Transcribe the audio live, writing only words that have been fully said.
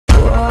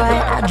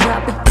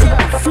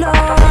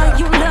floor.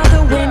 You love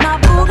the way my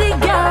booty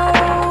go,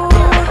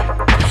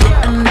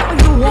 and all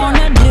you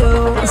wanna do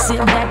is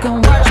sit back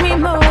and watch me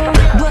move,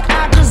 but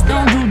I just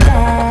don't do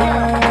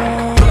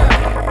that.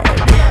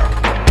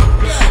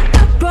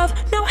 Above,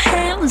 no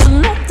hands,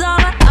 no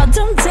dollar, I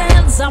don't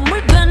dance. I'm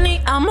with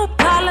Benny, I'm a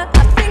pilot,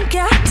 I think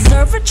I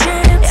deserve a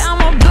chance.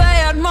 I'm a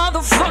bad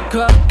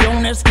motherfucker,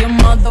 don't ask your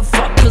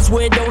motherfuckers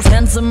where those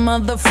handsome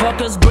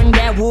motherfuckers bring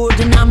that wood,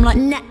 and I'm like,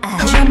 nah.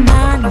 Your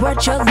mind,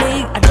 what your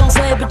league, I don't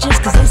slay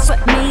bitches cause they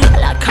sweat me. I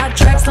like hot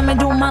tracks, let me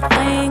do my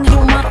thing,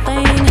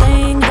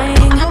 thing.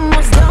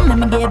 Almost done, let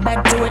me get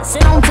back to it. So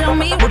don't tell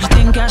me what you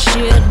think I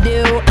should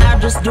do. I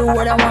just do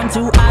what I want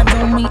to, I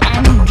do me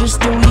and you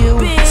just do you.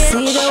 Bitch.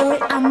 See the way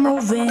I'm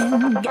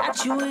moving,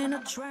 got you in a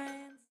trance.